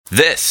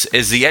This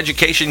is the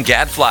Education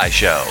Gadfly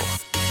Show.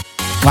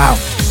 Wow,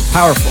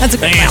 powerful. That's a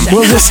good question.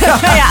 We'll just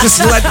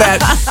let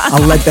that.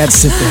 I'll let that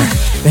sit there.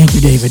 Thank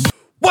you, David.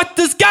 What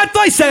does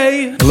Gadfly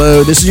say?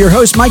 Hello, this is your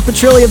host, Mike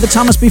Petrilli of the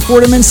Thomas B.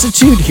 Fordham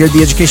Institute, here at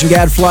the Education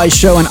Gadfly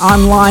Show and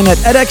online at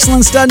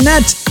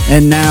edexcellence.net.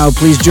 And now,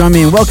 please join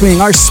me in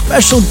welcoming our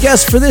special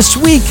guest for this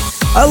week,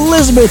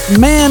 Elizabeth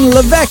Mann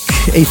Levesque,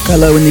 a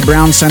fellow in the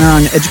Brown Center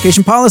on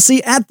Education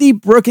Policy at the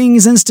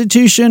Brookings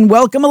Institution.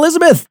 Welcome,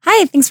 Elizabeth.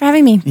 Hi, thanks for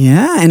having me.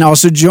 Yeah, and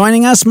also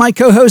joining us, my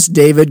co-host,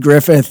 David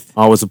Griffith.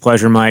 Always a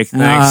pleasure, Mike.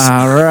 Thanks.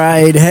 All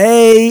right.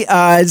 Hey,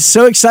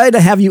 so excited to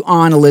have you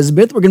on,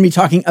 Elizabeth. We're going to be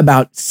talking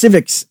about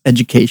civics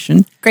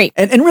education. Great.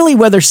 And really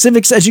whether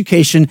civics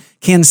education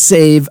can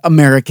save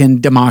American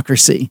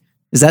democracy.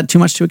 Is that too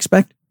much to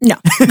expect? No.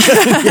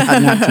 Yeah,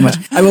 not too much.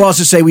 I will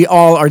also say we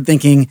all are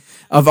thinking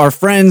of our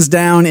friends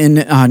down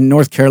in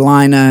North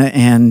Carolina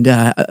and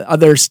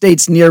other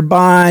states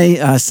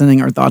nearby,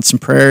 sending our thoughts and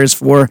prayers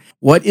for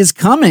what is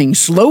coming,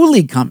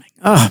 slowly coming.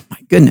 Oh, my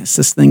goodness.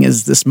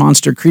 This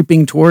monster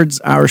creeping towards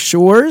our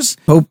shores.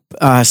 Hope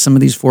some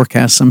of these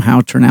forecasts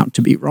somehow turn out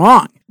to be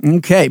wrong.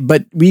 Okay,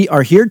 but we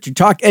are here to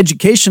talk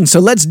education,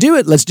 so let's do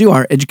it. Let's do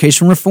our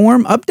education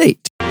reform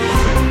update.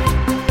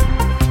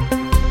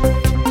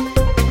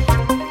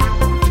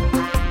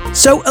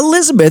 So,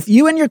 Elizabeth,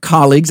 you and your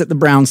colleagues at the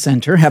Brown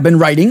Center have been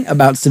writing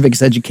about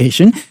civics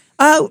education.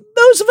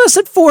 Those of us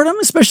at Fordham,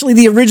 especially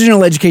the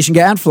original Education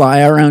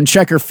Gadfly, our own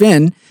Checker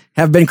Finn,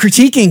 have been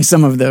critiquing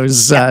some of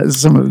those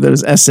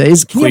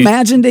essays. Can you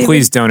imagine, David?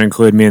 Please don't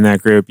include me in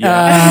that group.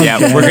 Yeah,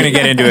 we're going to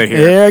get into it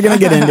here. We're going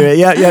to get into it.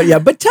 Yeah.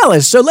 But tell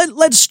us. So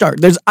let's start.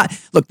 There's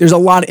a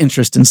lot of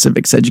interest in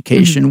civics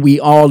education. Mm-hmm.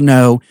 We all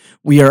know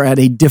we are at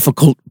a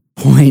difficult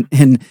point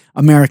in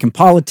American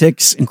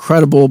politics,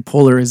 incredible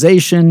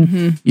polarization.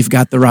 Mm-hmm. You've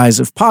got the rise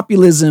of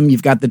populism.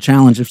 You've got the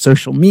challenge of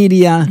social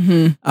media.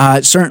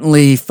 Mm-hmm.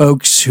 Certainly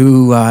folks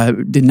who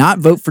did not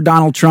vote for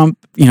Donald Trump,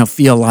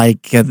 feel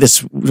like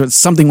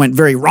something went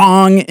very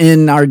wrong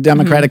in our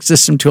democratic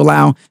system to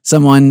allow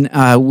someone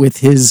with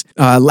his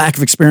lack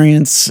of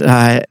experience,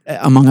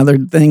 among other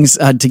things,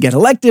 to get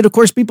elected. Of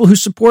course, people who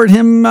support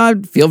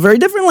him feel very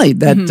differently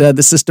that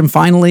the system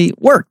finally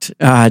worked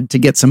to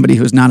get somebody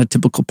who's not a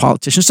typical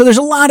politician. So there's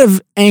a lot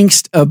of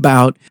angst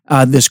about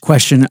this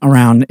question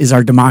around, is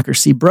our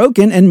democracy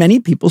broken? And many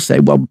people say,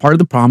 well, part of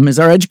the problem is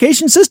our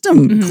education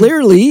system. Mm-hmm.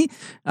 Clearly,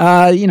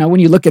 when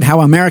you look at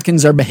how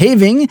Americans are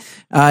behaving,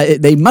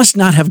 they must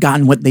not have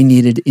gotten what they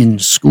needed in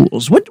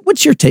schools.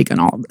 What's your take on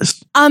all of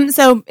this?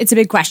 So it's a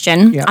big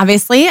question,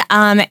 obviously.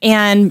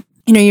 And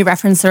you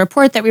referenced the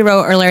report that we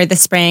wrote earlier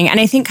this spring. And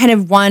I think kind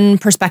of one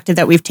perspective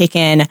that we've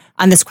taken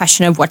on this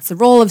question of what's the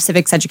role of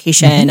civics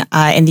education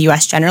in the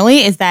U.S.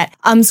 generally is that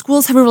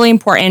schools have a really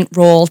important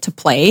role to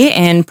play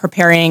in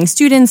preparing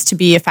students to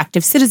be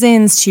effective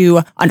citizens,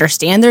 to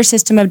understand their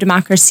system of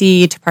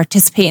democracy, to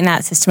participate in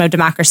that system of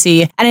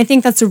democracy. And I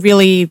think that's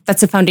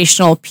a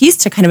foundational piece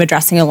to kind of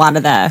addressing a lot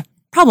of the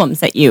problems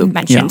that you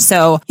mentioned.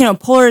 Yeah. So,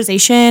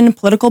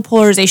 political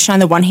polarization on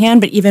the one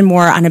hand, but even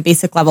more on a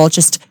basic level,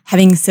 just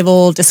having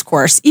civil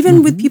discourse,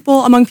 even with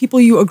among people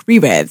you agree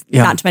with,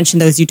 not to mention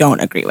those you don't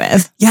agree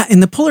with. Yeah,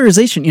 and the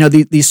polarization,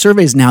 these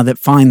surveys now that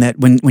find that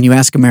when you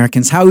ask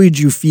Americans, how would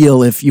you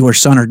feel if your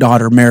son or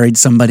daughter married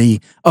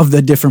somebody of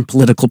the different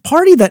political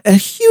party, that a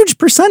huge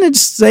percentage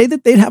say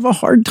that they'd have a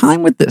hard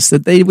time with this,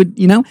 that they would,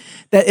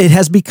 that it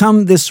has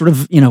become this sort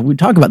of, we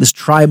talk about this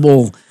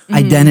tribal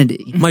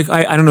identity. Mike,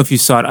 I don't know if you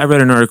saw it. I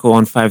read an article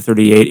on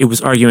 538. It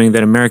was arguing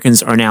that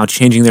Americans are now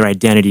changing their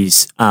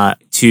identities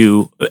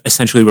to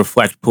essentially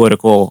reflect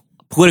political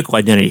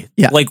identity,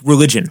 like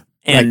religion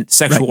and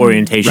sexual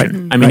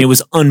orientation. I mean, it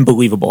was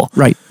unbelievable.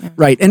 Right.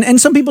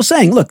 And some people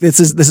saying, look, this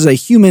is a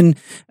human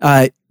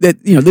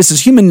this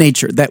is human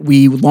nature, that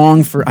we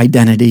long for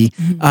identity.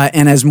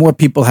 And as more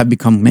people have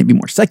become maybe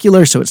more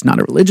secular, so it's not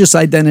a religious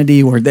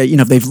identity, or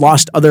that they've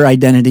lost other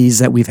identities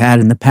that we've had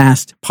in the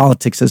past,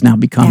 politics has now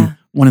become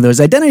one of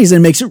those identities, and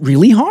it makes it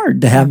really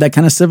hard to have that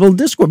kind of civil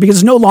discourse, because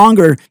it's no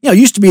longer, it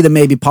used to be that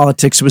maybe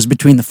politics was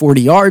between the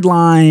 40-yard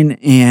line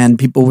and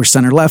people were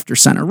center left or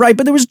center right,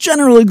 but there was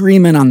general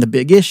agreement on the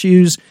big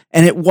issues,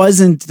 and it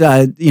wasn't,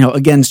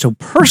 again, so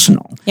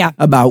personal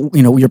about,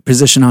 your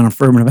position on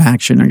affirmative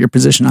action or your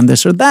position on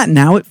this or that.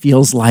 Now it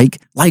feels like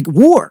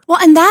war. Well,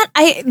 and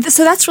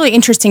so that's really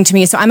interesting to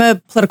me. So I'm a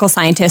political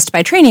scientist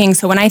by training.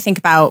 So when I think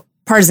about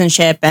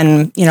partisanship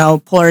and,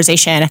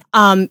 polarization,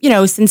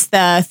 since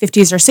the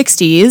 50s or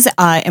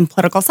 60s, in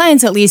political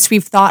science, at least,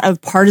 we've thought of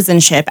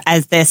partisanship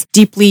as this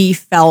deeply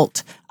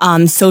felt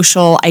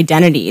social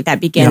identity that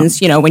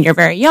begins, when you're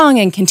very young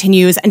and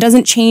continues and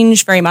doesn't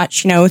change very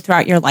much,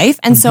 throughout your life.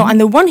 And so on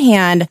the one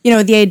hand,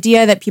 the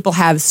idea that people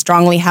have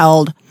strongly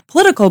held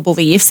political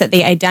beliefs that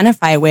they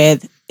identify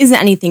with isn't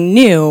anything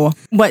new.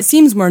 What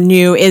seems more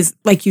new is,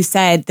 like you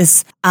said,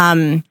 this,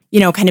 kind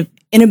of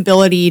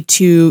inability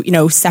to,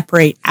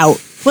 separate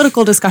out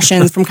political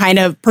discussions from kind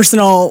of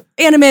personal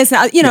animus, so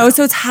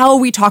it's how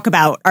we talk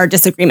about our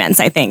disagreements,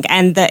 I think,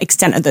 and the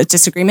extent of those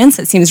disagreements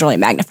that seems really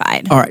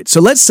magnified. All right.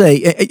 So let's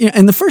say,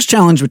 and the first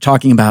challenge we're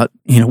talking about,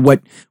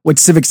 what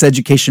civics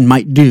education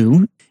might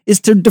do is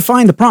to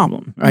define the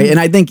problem, right? And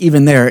I think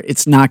even there,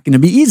 it's not going to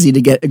be easy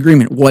to get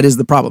agreement. What is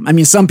the problem? I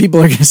mean, some people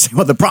are going to say,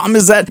 well, the problem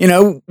is that,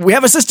 we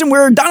have a system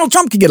where Donald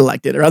Trump could get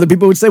elected. Or other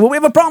people would say, well, we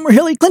have a problem where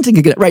Hillary Clinton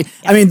could get it, right?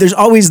 Yeah. I mean, there's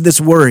always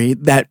this worry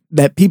that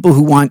people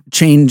who want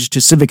change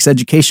to civics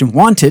education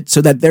want it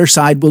so that their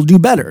side will do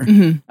better.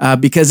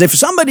 Because if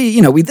somebody,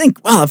 we think,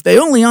 well, if they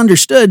only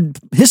understood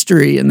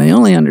history and they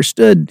only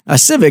understood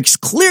civics,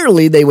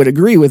 clearly they would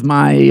agree with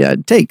my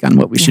take on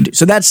what we should do.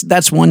 So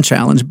that's one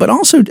challenge. But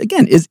also,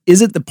 again, is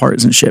it the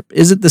partisanship?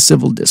 Is it the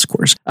civil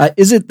discourse?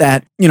 Is it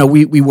that,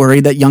 we worry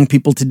that young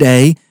people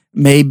today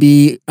may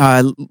be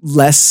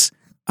less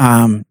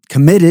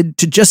committed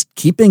to just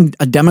keeping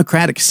a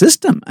democratic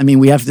system? I mean,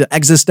 we have the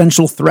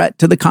existential threat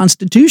to the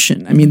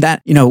Constitution. I mean,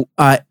 that,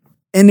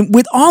 and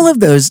with all of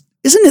those,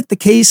 isn't it the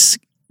case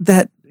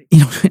that,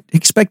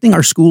 expecting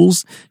our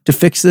schools to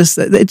fix this,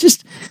 it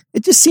just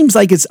seems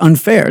like it's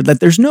unfair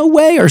that there's no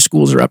way our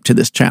schools are up to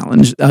this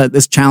challenge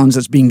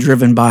that's being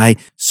driven by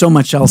so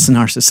much else in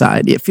our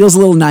society. It feels a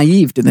little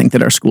naive to think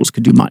that our schools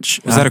could do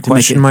much. Was that a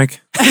question, Mike?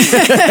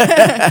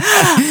 I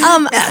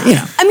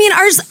mean,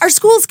 our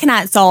schools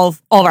cannot solve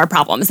all of our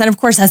problems. And of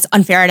course, that's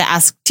unfair to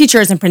ask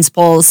teachers and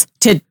principals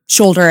to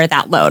shoulder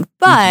that load.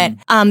 But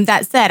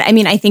that said, I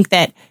mean, I think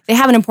that they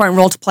have an important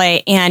role to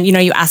play. And,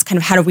 you ask kind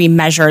of how do we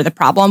measure the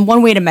problem?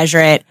 One way to measure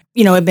it,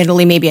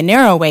 admittedly, maybe a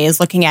narrow way is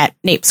looking at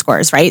NAEP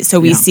scores, right? So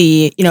we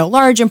see,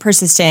 large and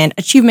persistent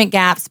achievement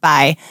gaps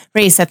by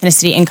race,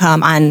 ethnicity,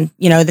 income on,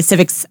 the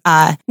civics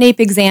NAEP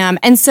exam.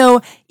 And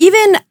so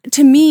even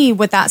to me,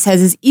 what that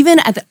says is even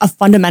at a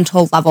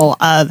fundamental level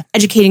of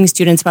educating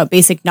students about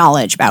basic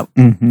knowledge about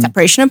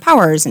separation of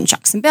powers and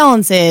checks and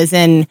balances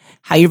and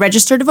how you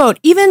register to vote,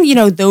 even,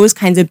 those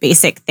kinds of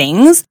basic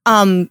things,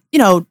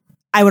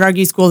 I would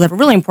argue schools have a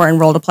really important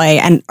role to play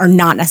and are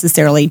not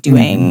necessarily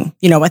doing,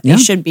 what they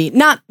should be.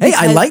 Hey,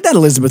 I like that,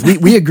 Elizabeth.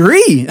 We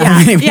agree.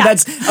 I mean,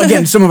 that's,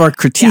 again, some of our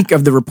critique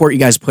of the report you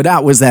guys put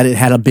out was that it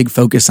had a big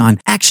focus on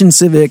action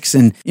civics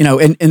and,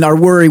 and our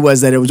worry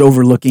was that it was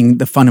overlooking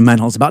the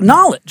fundamentals about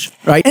knowledge,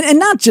 right? And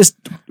not just,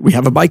 we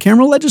have a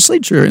bicameral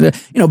legislature,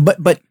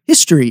 but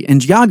history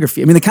and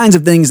geography. I mean, the kinds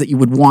of things that you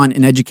would want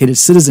an educated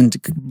citizen to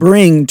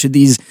bring to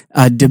these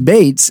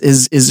debates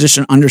is just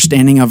an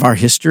understanding of our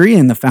history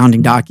and the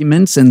founding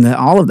documents and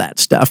all of that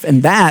stuff.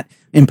 And that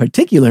in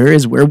particular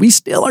is where we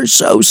still are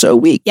so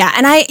weak. Yeah.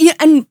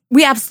 And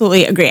we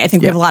absolutely agree. I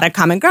think we have a lot of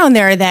common ground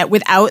there that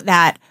without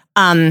that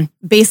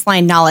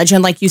baseline knowledge,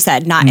 and like you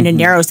said, not in a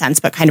narrow sense,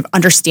 but kind of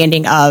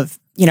understanding of,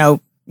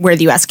 where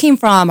the U.S. came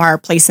from, our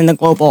place in the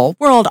global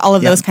world, all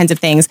of those kinds of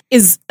things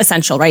is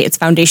essential, right? It's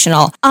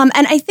foundational. And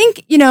I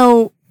think,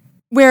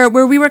 where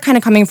we were kind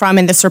of coming from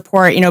in this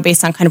report,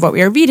 based on kind of what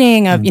we were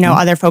reading of,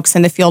 other folks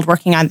in the field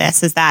working on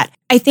this, is that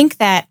I think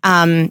that,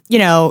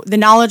 the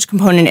knowledge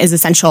component is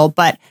essential,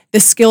 but the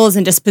skills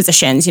and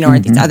dispositions, are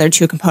these other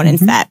two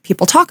components that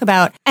people talk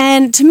about.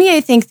 And to me, I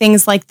think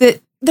things like they're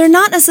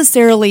not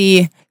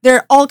necessarily,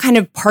 they're all kind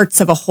of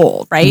parts of a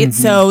whole, right?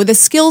 So the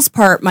skills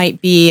part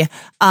might be,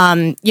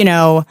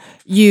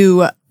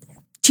 you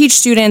teach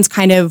students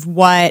kind of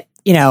what,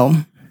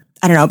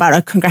 I don't know, about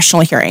a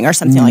congressional hearing or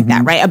something like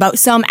that, right? About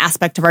some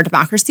aspect of our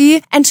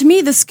democracy. And to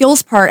me, the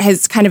skills part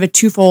has kind of a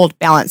twofold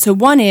balance. So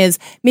one is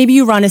maybe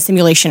you run a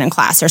simulation in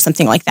class or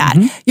something like that.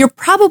 You're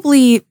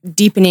probably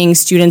deepening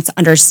students'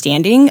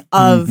 understanding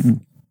of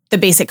the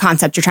basic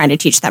concept you're trying to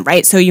teach them,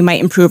 right? So you might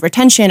improve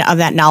retention of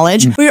that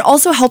knowledge, but you're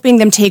also helping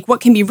them take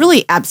what can be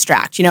really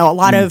abstract. A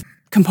lot of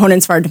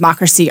components of our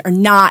democracy are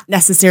not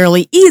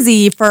necessarily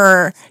easy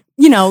for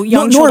young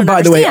children. Nor,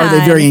 by the way, are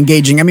they very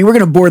engaging. I mean, we're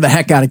going to bore the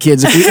heck out of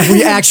kids if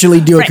we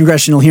actually do a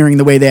congressional hearing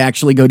the way they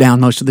actually go down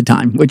most of the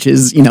time, which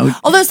is,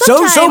 although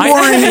so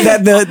boring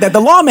that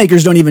the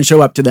lawmakers don't even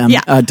show up to them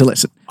to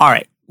listen. All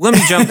right. Let me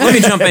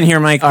jump in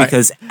here, Mike,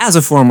 because as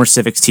a former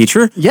civics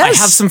teacher, I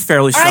have some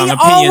fairly strong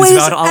opinions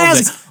about all of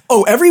this.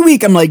 Oh, every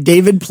week I'm like,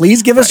 David,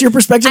 please give us your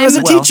perspective as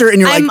a teacher.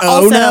 And you're I'm like,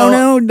 oh,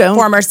 no, don't.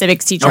 Former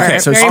civics teacher. Okay,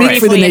 so speak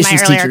for the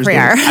nation's teachers.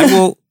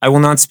 I will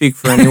not speak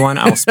for anyone.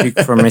 I will speak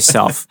for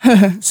myself.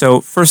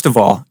 So first of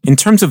all, in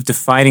terms of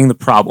defining the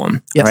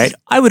problem, right,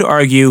 I would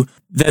argue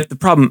that the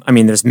problem, I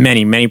mean, there's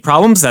many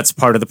problems. That's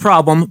part of the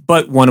problem.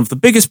 But one of the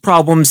biggest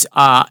problems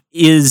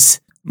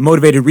is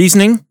motivated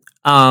reasoning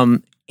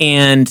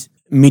and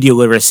media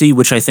literacy,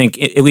 which I think,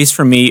 at least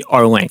for me,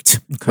 are linked,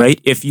 right?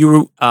 If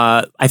you,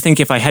 I think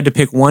if I had to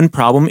pick one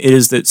problem, it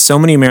is that so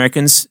many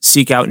Americans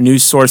seek out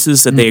news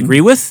sources that they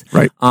agree with,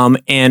 right,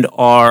 and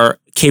are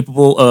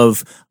capable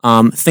of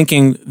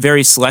thinking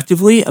very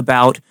selectively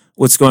about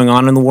what's going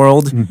on in the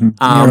world.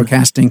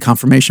 Narrowcasting,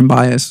 confirmation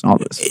bias, all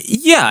this.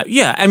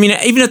 Yeah. I mean,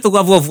 even at the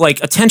level of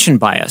like attention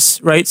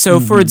bias, right? So,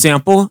 for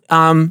example,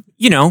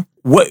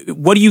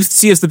 what do you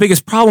see as the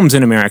biggest problems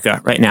in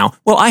America right now?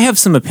 Well, I have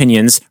some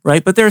opinions,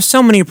 right? But there are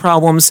so many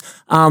problems.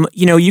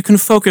 You can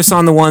focus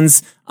on the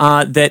ones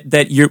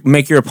that you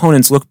make your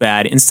opponents look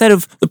bad instead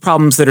of the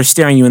problems that are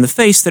staring you in the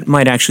face that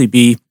might actually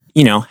be,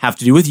 have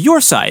to do with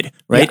your side,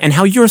 right? And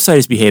how your side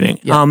is behaving.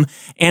 Yeah.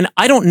 And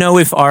I don't know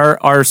if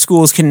our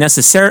schools can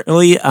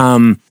necessarily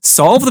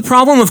solve the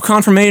problem of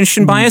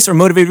confirmation bias or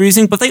motivated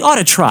reasoning, but they ought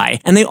to try.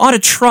 And they ought to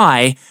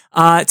try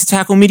to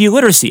tackle media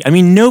literacy. I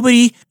mean,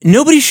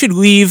 nobody should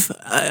leave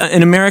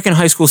an American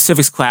high school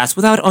civics class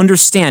without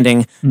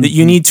understanding that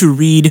you need to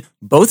read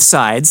both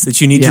sides, that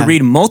you need to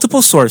read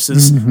multiple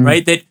sources,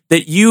 right?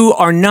 That you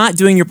are not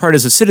doing your part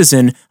as a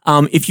citizen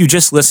if you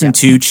just listen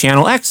to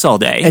Channel X all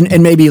day.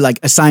 And maybe like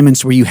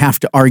assignments where you have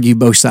to argue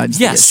both sides.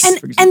 Yes.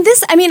 And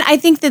this, I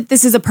think that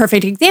this is a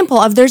perfect example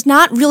of there's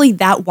not really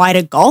that wide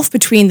a gulf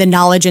between the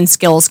knowledge and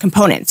skills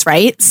components,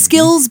 right?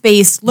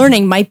 Skills-based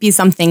learning might be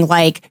something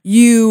like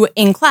you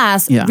in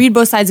class read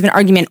both sides of an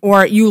argument,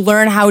 or you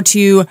learn how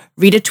to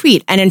read a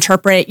tweet and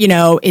interpret,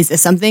 is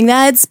this something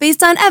that's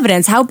based on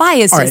evidence? How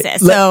biased is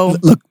this?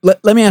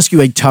 Let me ask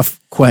you a tough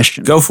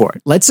question. Go for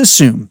it. Let's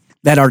assume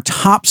that our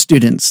top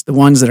students, the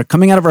ones that are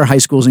coming out of our high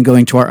schools and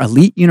going to our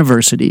elite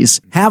universities,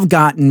 have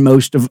gotten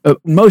most of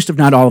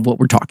not all of what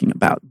we're talking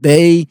about.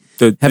 They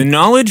the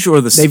knowledge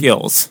or the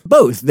skills?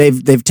 Both.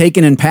 They've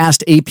taken and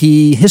passed AP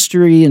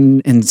history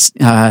and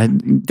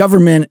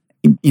government,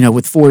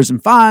 with 4s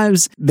and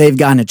 5s. They've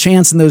gotten a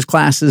chance in those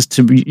classes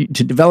to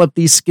develop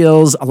these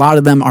skills. A lot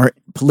of them are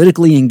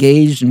politically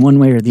engaged in one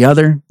way or the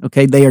other.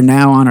 Okay, they are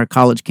now on our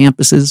college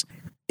campuses.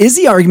 Is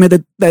the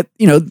argument that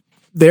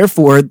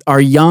therefore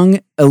our young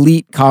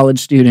elite college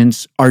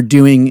students are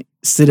doing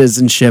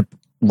citizenship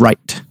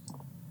right,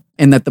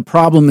 and that the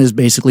problem is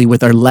basically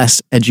with our less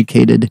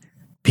educated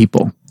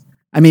people?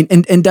 I mean,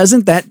 and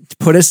doesn't that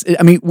put us?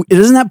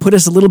 Doesn't that put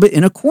us a little bit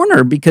in a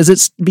corner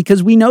because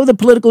we know the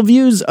political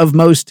views of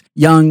most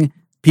young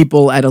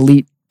people at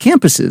elite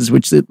campuses,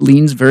 which it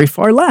leans very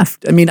far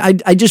left. I mean,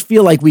 I just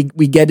feel like we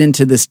get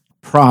into this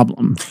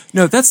problem.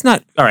 No, that's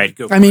not all right.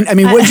 Go.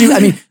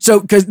 So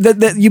because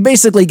you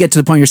basically get to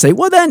the point you're saying,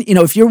 well, then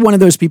if you're one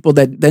of those people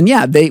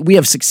we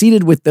have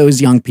succeeded with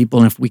those young people,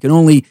 and if we can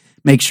only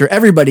make sure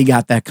everybody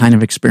got that kind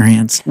of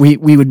experience, we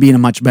would be in a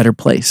much better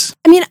place.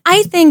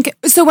 I think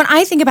so. When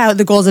I think about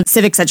the goals of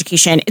civics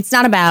education, it's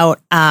not about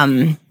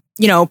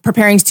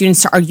preparing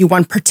students to argue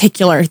one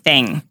particular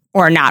thing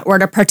or not, or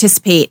to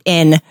participate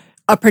in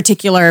a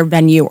particular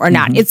venue or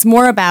not. It's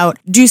more about,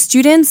 do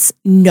students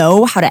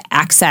know how to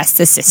access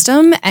the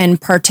system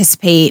and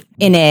participate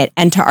in it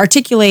and to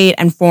articulate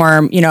and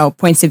form,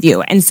 points of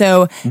view. And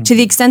so to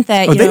the extent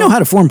that, they know how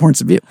to form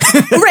points of view.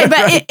 Right,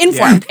 but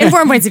informed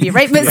points of view,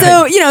 right? But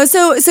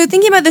so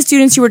thinking about the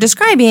students you were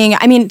describing,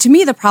 to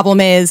me, the problem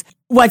is,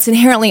 what's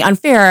inherently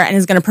unfair and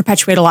is going to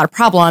perpetuate a lot of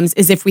problems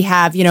is if we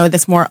have,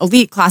 this more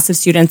elite class of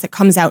students that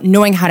comes out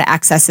knowing how to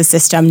access the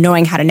system,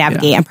 knowing how to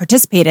navigate and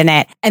participate in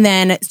it, and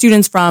then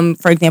students from,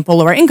 for example,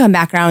 lower income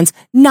backgrounds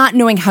not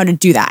knowing how to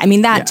do that.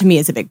 That to me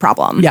is a big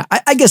problem. Yeah,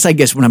 I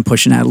guess what I'm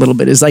pushing at a little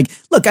bit is like,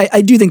 look,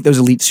 I do think those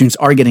elite students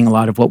are getting a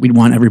lot of what we'd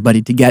want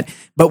everybody to get,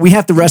 but we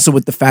have to wrestle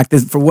with the fact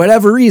that for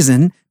whatever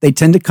reason, they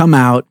tend to come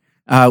out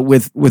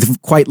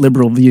with quite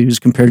liberal views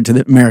compared to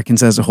the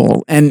Americans as a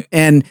whole, and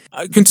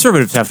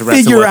conservatives have to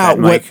wrestle figure with out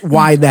that,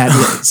 why that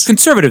is.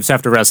 Conservatives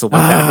have to wrestle with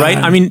that, right?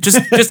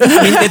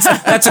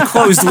 That's a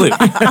closed loop,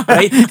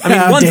 right?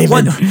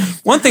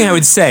 One thing I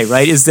would say,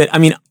 right, is that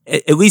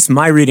at least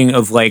my reading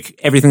of like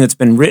everything that's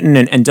been written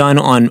and done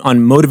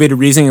on motivated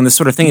reasoning and this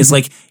sort of thing is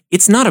like,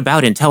 it's not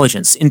about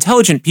intelligence.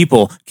 Intelligent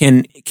people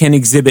can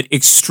exhibit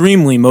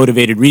extremely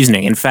motivated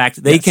reasoning. In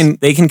fact, they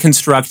can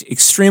construct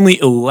extremely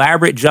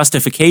elaborate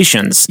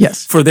justifications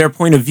for their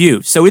point of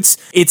view. So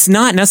it's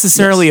not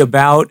necessarily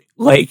about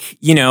like,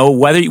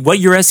 whether what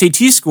your SAT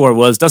score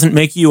was doesn't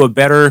make you a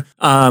better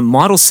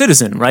model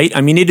citizen, right?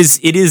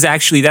 It is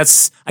actually,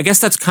 I guess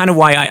that's kind of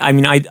why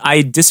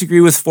I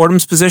disagree with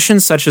Fordham's position,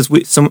 such as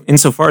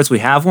insofar as we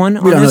have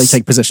one. We don't really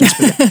take positions.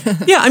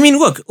 But yeah,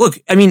 look,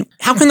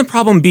 how can the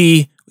problem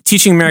be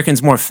teaching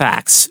Americans more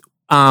facts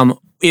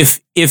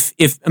if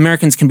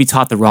Americans can be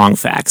taught the wrong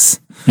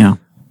facts? Yeah.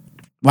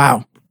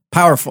 Wow.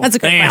 Powerful. That's a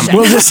good question.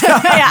 We'll just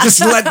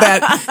let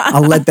that.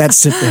 I'll let that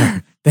sit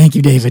there. Thank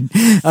you, David.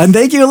 And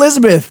thank you,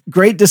 Elizabeth.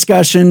 Great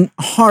discussion.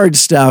 Hard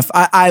stuff.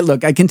 I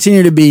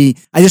continue to be,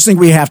 I just think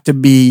we have to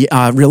be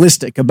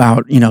realistic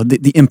about,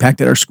 the impact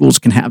that our schools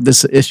can have.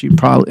 This issue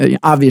probably,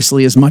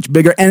 obviously, is much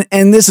bigger.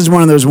 And this is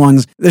one of those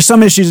ones, there's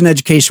some issues in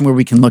education where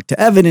we can look to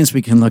evidence,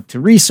 we can look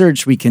to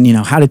research, we can,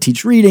 how to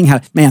teach reading.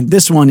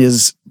 This one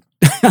is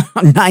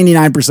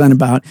 99%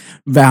 about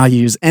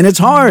values, and it's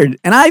hard.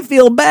 And I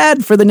feel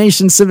bad for the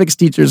nation's civics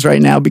teachers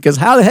right now, because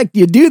how the heck do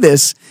you do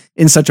this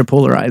in such a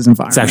polarized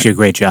environment? It's actually a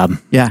great job.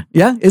 Yeah.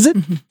 Is it?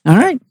 All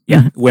right.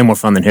 Yeah. Way more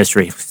fun than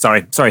history.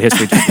 Sorry,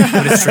 history.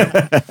 But it's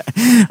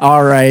true.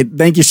 All right.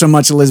 Thank you so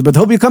much, Elizabeth.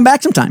 Hope you come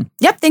back sometime.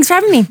 Yep. Thanks for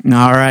having me.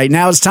 All right.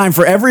 Now it's time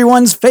for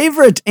everyone's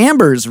favorite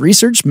Amber's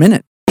Research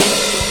Minute.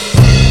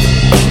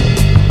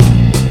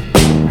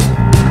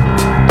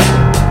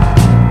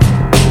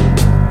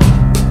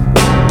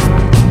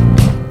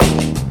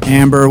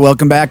 Amber,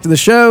 welcome back to the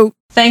show.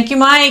 Thank you,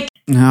 Mike.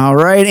 All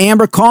right,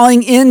 Amber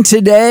calling in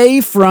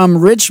today from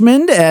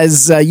Richmond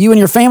as you and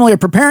your family are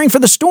preparing for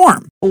the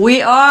storm.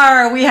 We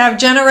are. We have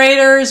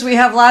generators. We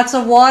have lots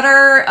of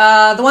water.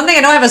 The one thing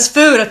I don't have is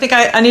food. I think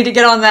I need to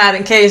get on that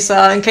in case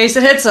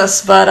it hits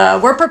us,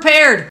 but we're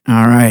prepared.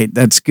 All right,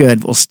 that's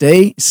good. We'll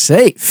stay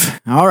safe.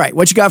 All right,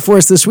 what you got for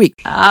us this week?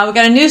 We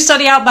got a new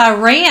study out by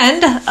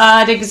RAND.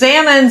 It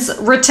examines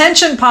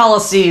retention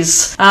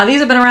policies. These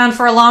have been around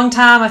for a long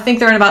time. I think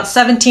they're in about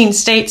 17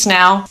 states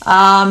now.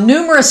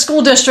 Numerous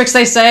school districts,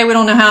 they say. We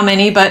don't know how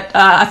many, but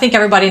I think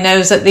everybody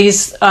knows that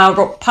these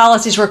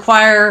policies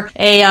require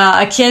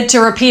a kid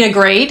to repeat a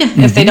grade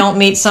if they don't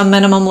meet some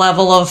minimum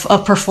level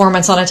of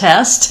performance on a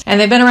test. And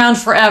they've been around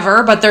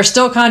forever, but they're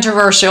still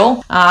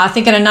controversial. I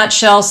think in a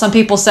nutshell, some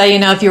people say,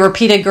 if you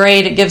repeat a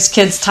grade, it gives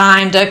kids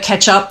time to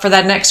catch up for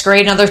that next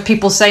grade. And other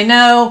people say,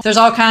 no, there's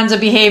all kinds of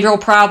behavioral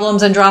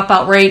problems and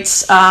dropout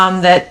rates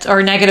that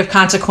are negative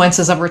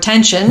consequences of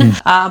retention.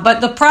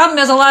 But the problem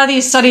is a lot of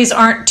these studies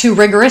aren't too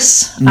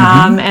rigorous,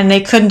 and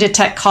they couldn't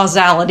detect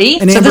causality.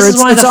 And Amber,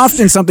 it's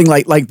often something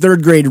like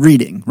third grade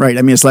reading, right?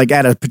 I mean, it's like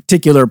at a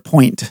particular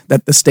point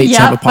that the states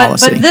have a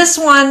policy. But this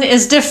one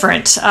is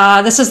different.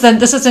 This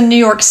is in New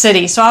York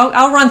City. So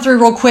I'll run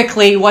through real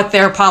quickly what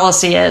their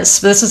policy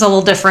is. This is a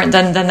little different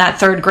than that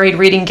third grade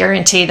reading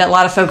guarantee that a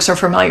lot of folks are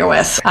familiar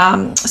with.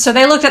 So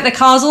they looked at the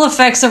causal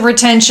effects of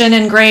retention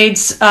in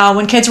grades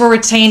when kids were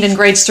retained in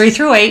grades 3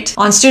 through 8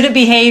 on student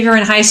behavior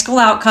and high school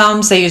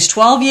outcomes. They used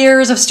 12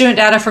 years of student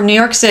data from New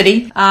York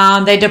City.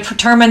 They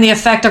determined the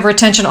effect of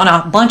retention on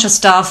a bunch of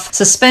stuff: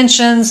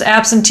 suspensions,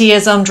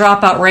 absenteeism,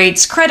 dropout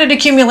rates, credit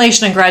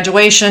accumulation, and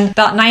graduation.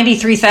 About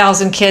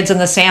 93,000 kids in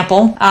the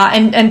sample.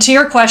 And to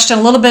your question,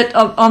 a little bit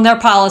on their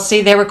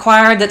policy, they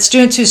required that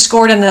students who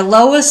scored in the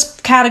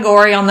lowest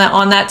category on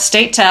that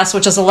state test,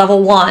 which is a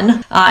level 1,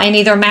 in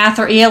either math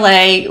or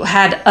ELA,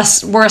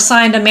 were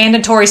assigned a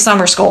mandatory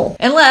summer school,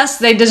 unless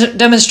they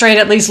demonstrate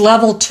at least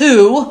level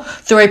 2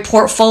 through a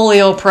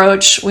portfolio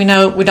approach. We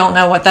don't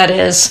know what that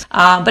is.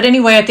 But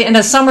anyway, at the end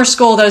of summer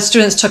school, those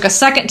students took a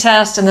second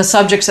test in the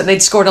subjects that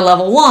they'd scored a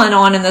level 1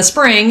 on in the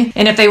spring.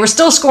 And if they were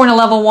still scoring a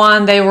level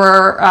 1, they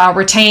were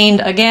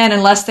retained again,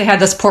 unless they had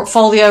this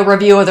portfolio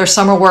review of their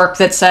summer work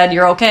that said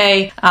you're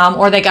okay,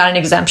 or they got an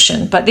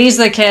exemption. But these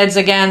are the kids,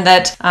 again,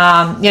 that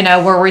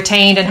were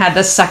retained and had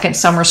this second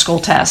summer school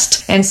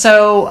test. And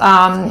so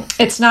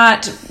it's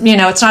not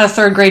a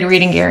third grade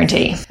reading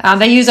guarantee.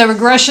 They use a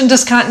regression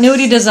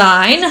discontinuity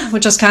design,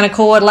 which is kind of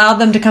cool. It allowed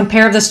them to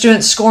compare the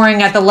students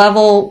scoring at the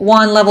level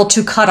 1, level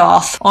 2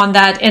 cutoff on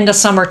that end of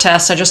summer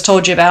test I just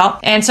told you about.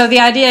 And so the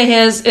idea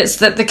is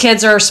that the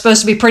kids are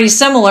supposed to be pretty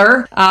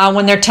similar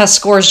when their test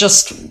scores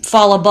just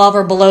fall above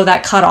or below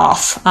that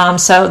cutoff.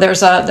 So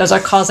there's a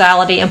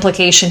causality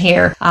implication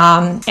here.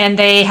 And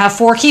they have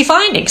 4 key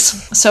findings.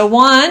 So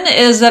one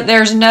is that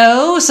there's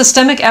no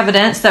systemic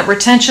evidence that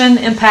retention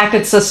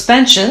impacted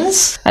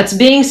suspensions. That's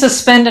being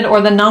suspended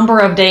or the number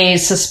of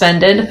days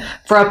suspended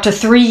for up to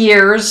 3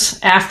 years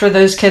after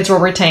those kids were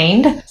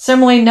retained.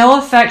 Similarly, no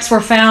effects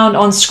were found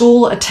on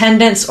school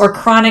attendance or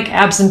chronic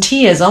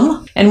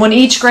absenteeism. And when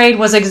each grade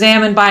was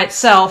examined by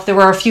itself, there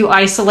were a few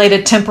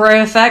isolated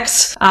temporary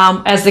effects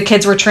as the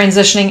kids were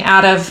transitioning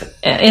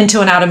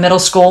into and out of middle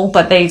school,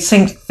 but they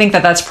think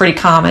that that's pretty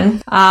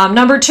common.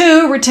 Number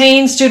 2,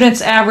 retained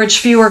students average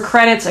fewer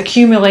credits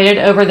accumulated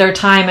over their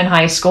time in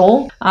high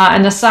school.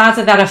 And the size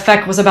of that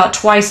effect was about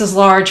twice as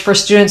large for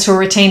students who were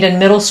retained in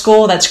middle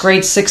school, that's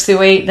grades 6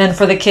 through 8, than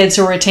for the kids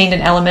who were retained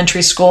in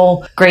elementary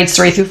school, grades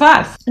 3 through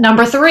 5.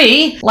 Number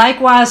 3,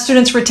 likewise,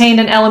 students retained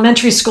in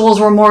elementary schools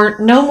were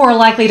no more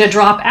likely to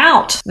drop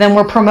out than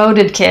were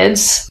promoted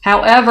kids.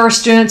 However,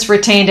 students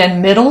retained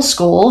in middle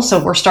school,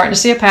 so we're starting to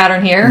see a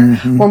pattern here,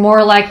 were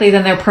more likely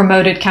than their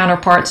promoted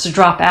counterparts to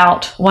drop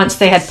out once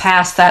they had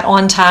passed that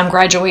on-time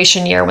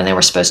graduation year when they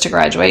were supposed to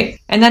graduate.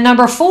 And then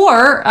number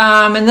 4,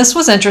 and this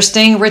was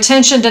interesting,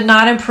 retention did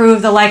not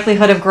improve the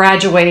likelihood of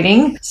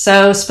graduating.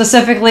 So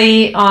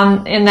specifically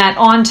in that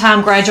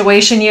on-time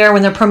graduation year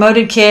when the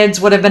promoted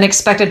kids would have been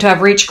expected to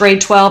have reached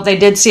grade 12, they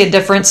did see a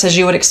difference, as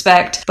you would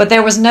expect. But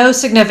there was no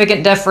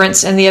significant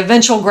difference in the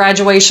eventual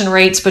graduation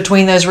rates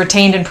between those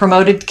retained and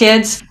promoted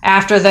kids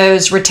after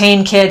those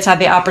retained kids had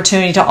the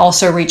opportunity to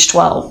also reach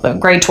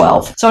grade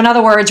 12. So in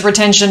other words,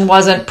 retention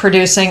wasn't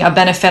producing a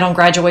benefit on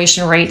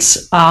graduation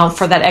rates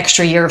for that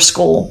extra year of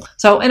school.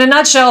 So in a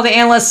nutshell, the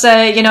analysts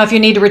say, if you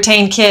need to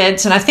retain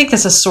kids, and I think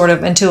this is sort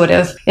of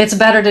intuitive, it's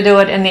better to do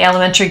it in the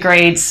elementary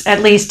grades,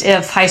 at least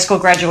if high school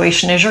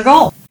graduation is your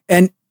goal.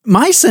 And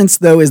my sense,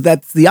 though, is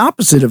that's the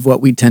opposite of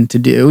what we tend to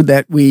do,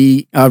 that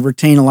we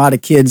retain a lot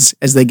of kids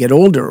as they get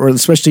older, or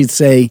especially,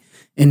 say,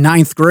 in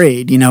 9th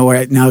grade,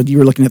 or now you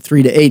were looking at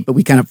 3 to 8, but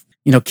we kind of,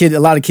 a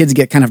lot of kids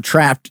get kind of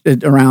trapped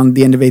around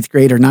the end of 8th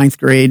grade or 9th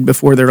grade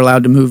before they're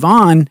allowed to move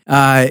on.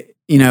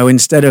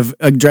 Instead of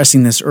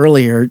addressing this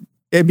earlier,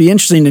 it'd be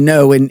interesting to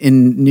know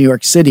in New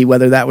York City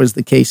whether that was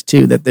the case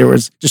too, that there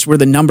was just were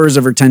the numbers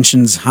of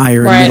retentions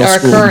higher in middle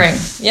school. Occurring.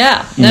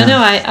 Yeah. No,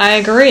 I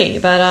agree.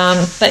 But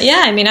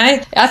yeah, I mean, I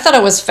thought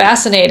it was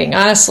fascinating,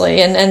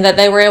 honestly, and that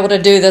they were able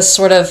to do this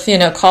sort of,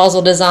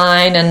 causal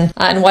design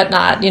and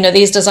whatnot.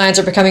 These designs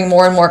are becoming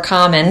more and more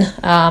common.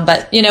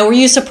 But, were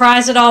you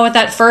surprised at all with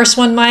that first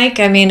one, Mike?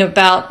 I mean,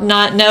 about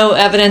no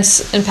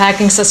evidence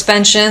impacting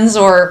suspensions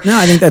or no,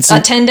 I think that's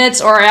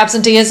attendance or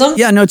absenteeism?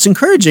 Yeah, no, it's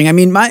encouraging. I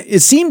mean,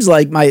 it seems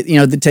like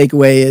the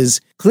takeaway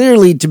is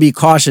clearly to be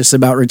cautious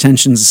about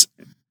retentions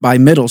by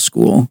middle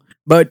school.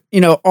 But,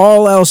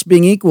 all else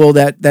being equal,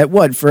 that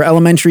what, for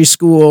elementary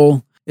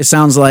school, it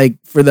sounds like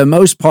for the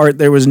most part,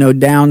 there was no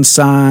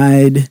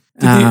downside.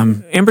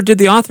 Amber, did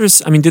the authors,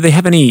 do they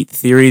have any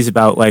theories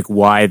about like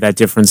why that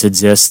difference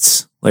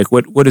exists? Like,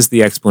 what is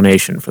the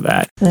explanation for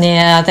that?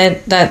 Yeah,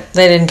 they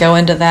didn't go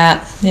into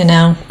that,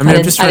 I'm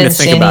just trying to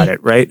think about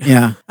it, right?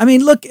 Yeah. I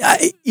mean, look,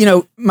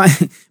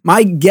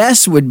 my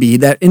guess would be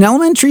that in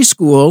elementary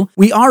school,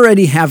 we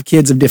already have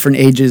kids of different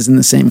ages in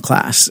the same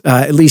class,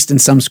 at least in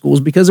some schools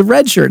because of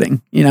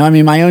redshirting.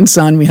 My own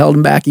son, we held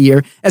him back a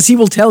year, as he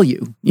will tell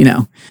you,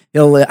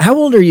 he'll, how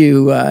old are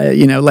you,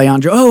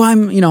 Leandro? Oh,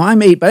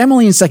 I'm 8, but I'm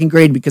only in second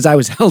grade because I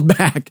was held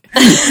back.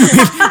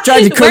 We've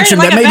tried to coach him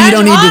that maybe you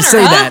don't need to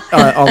say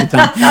that all the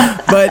time.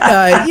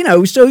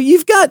 But, so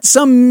you've got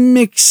some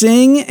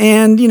mixing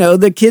and,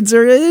 the kids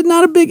are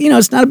not a big,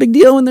 it's not a big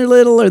deal when they're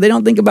little or they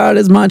don't think about it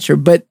as much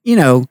but,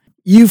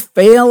 you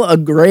fail a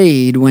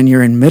grade when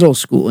you're in middle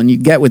school and you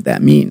get what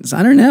that means.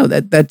 I don't know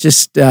that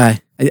just, I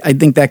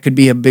think that could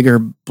be a bigger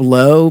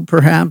blow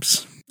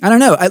perhaps. I don't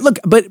know.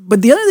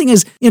 But the other thing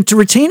is, to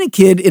retain a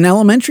kid in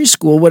elementary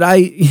school,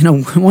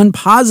 one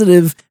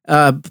positive,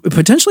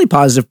 potentially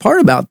positive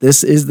part about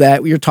this is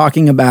that you're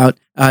talking about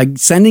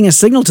sending a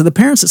signal to the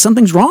parents that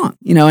something's wrong,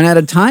 and at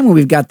a time when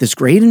we've got this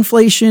grade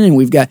inflation and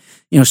we've got,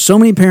 so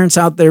many parents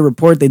out there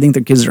report they think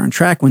their kids are on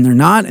track when they're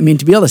not. I mean,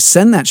 to be able to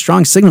send that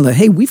strong signal that,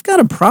 hey, we've got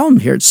a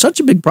problem here. It's such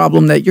a big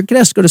problem that your kid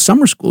has to go to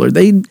summer school or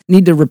they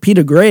need to repeat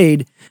a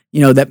grade,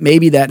 that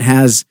maybe that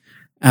has,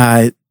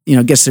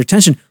 gets their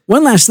attention.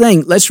 One last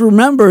thing, let's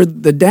remember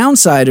the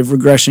downside of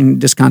regression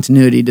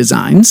discontinuity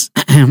designs,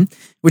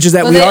 which is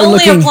that we are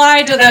looking... They only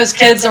apply to those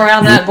kids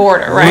around that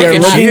border, right?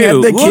 Look at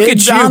you,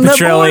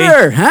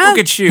 Petrelli. Look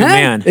at you,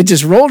 man. It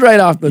just rolled right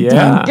off the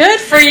tongue. Good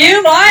for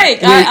you,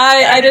 Mike.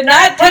 I did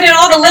not put in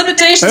all the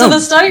limitations of the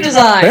study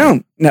design.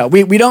 Boom. No,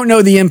 we don't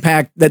know the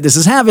impact that this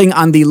is having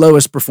on the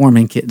lowest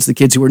performing kids, the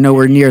kids who are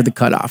nowhere near the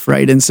cutoff,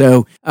 right? And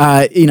so,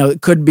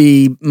 it could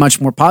be much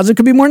more positive,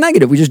 could be more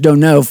negative. We just don't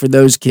know for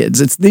those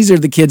kids. These are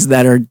the kids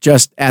that are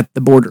just at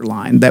the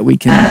borderline that we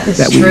can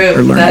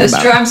That is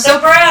true. I'm so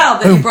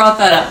proud that you brought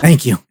that up.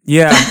 Thank you.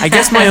 Yeah, I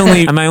guess my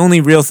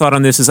only real thought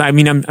on this is, I'm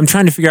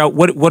trying to figure out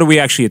what do we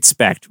actually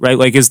expect, right?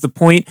 Like, is the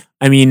point?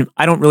 I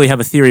don't really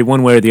have a theory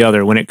one way or the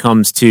other when it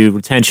comes to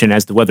retention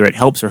as to whether it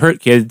helps or hurt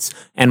kids.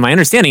 And my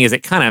understanding is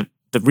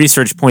the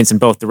research points in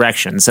both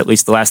directions, at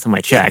least the last time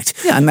I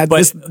checked. Yeah, and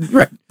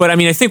right. But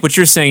I think what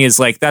you're saying is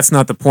like that's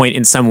not the point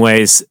in some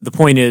ways. The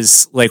point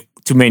is like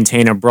to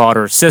maintain a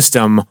broader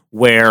system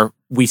where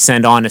we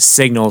send honest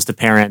signals to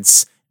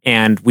parents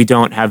and we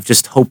don't have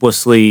just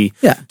hopelessly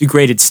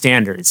degraded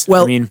standards.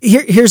 Well,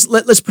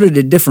 let's put it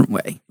a different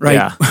way, right?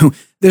 Yeah.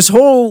 This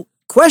whole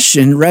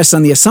question rests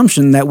on the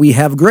assumption that we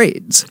have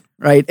grades,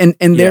 right? And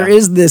there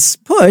is this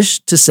push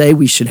to say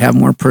we should have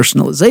more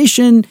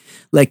personalization,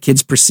 let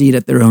kids proceed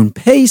at their own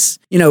pace.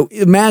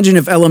 Imagine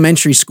if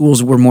elementary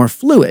schools were more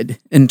fluid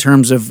in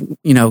terms of,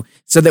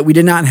 so that we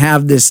did not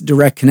have this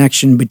direct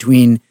connection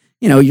between,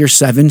 you're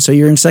 7, so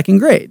you're in second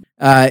grade.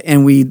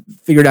 And we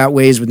figured out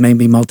ways with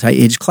maybe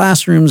multi-age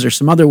classrooms or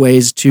some other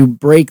ways to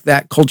break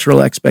that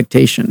cultural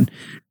expectation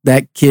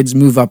that kids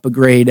move up a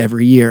grade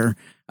every year.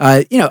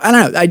 I don't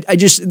know. I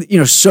just,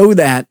 so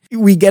that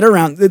we get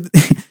around,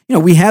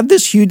 we have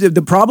this huge,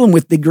 the problem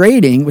with the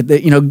grading with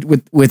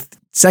the, with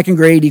second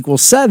grade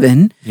equals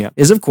 7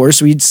 is, of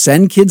course, we'd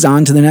send kids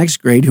on to the next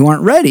grade who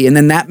aren't ready. And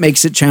then that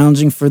makes it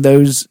challenging for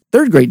those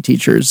third grade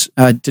teachers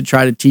to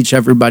try to teach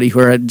everybody who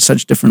are at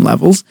such different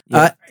levels.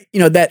 That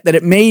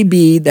it may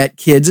be that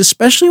kids,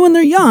 especially when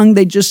they're young,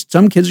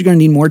 some kids are going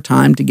to need more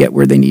time to get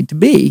where they need to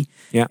be.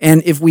 Yeah.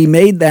 And if we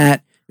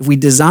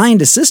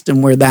designed a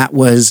system where that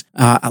was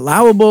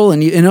allowable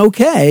and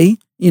okay,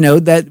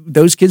 that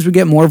those kids would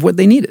get more of what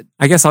they needed.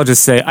 I guess I'll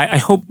just say, I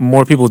hope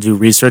more people do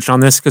research on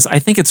this because I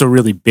think it's a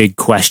really big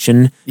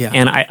question. Yeah.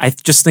 And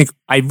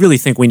I really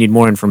think we need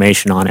more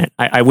information on it.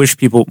 I wish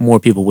more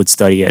people would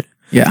study it.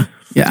 Yeah.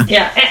 Yeah.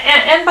 Yeah.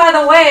 And by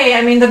the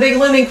way, the big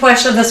looming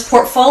question of this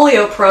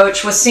portfolio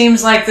approach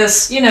seems like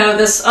this,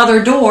 this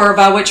other door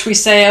by which we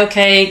say,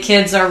 okay,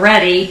 kids are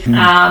ready. Mm.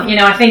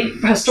 I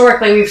think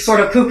historically we've sort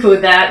of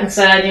poo-pooed that and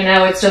said,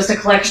 it's just a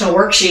collection of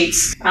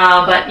worksheets.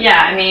 But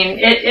yeah,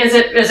 is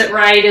it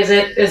right? Is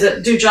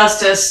it do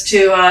justice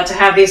to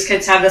have these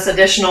kids have this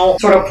additional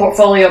sort of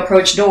portfolio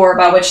approach door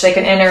by which they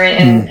can enter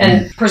in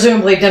and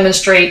presumably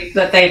demonstrate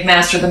that they've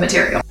mastered the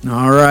material?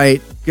 All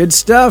right. Good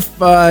stuff.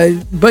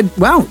 But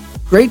wow.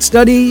 great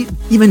study,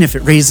 even if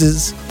it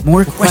raises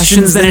more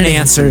questions than it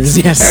answers.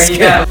 Yes. There you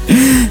go.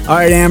 All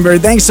right, Amber,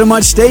 thanks so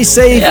much. Stay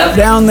safe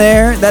down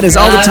there. That is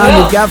all the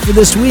time we've got for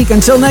this week.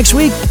 Until next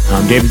week,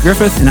 I'm David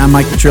Griffith. And I'm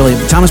Mike Petrilli of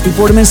the Thomas B.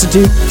 Fordham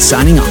Institute,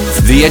 signing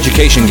off. The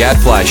Education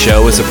Gadfly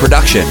Show is a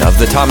production of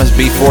the Thomas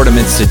B. Fordham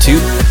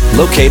Institute,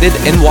 located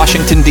in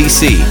Washington,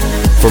 D.C.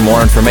 For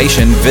more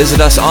information,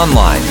 visit us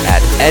online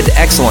at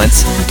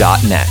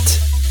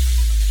edexcellence.net.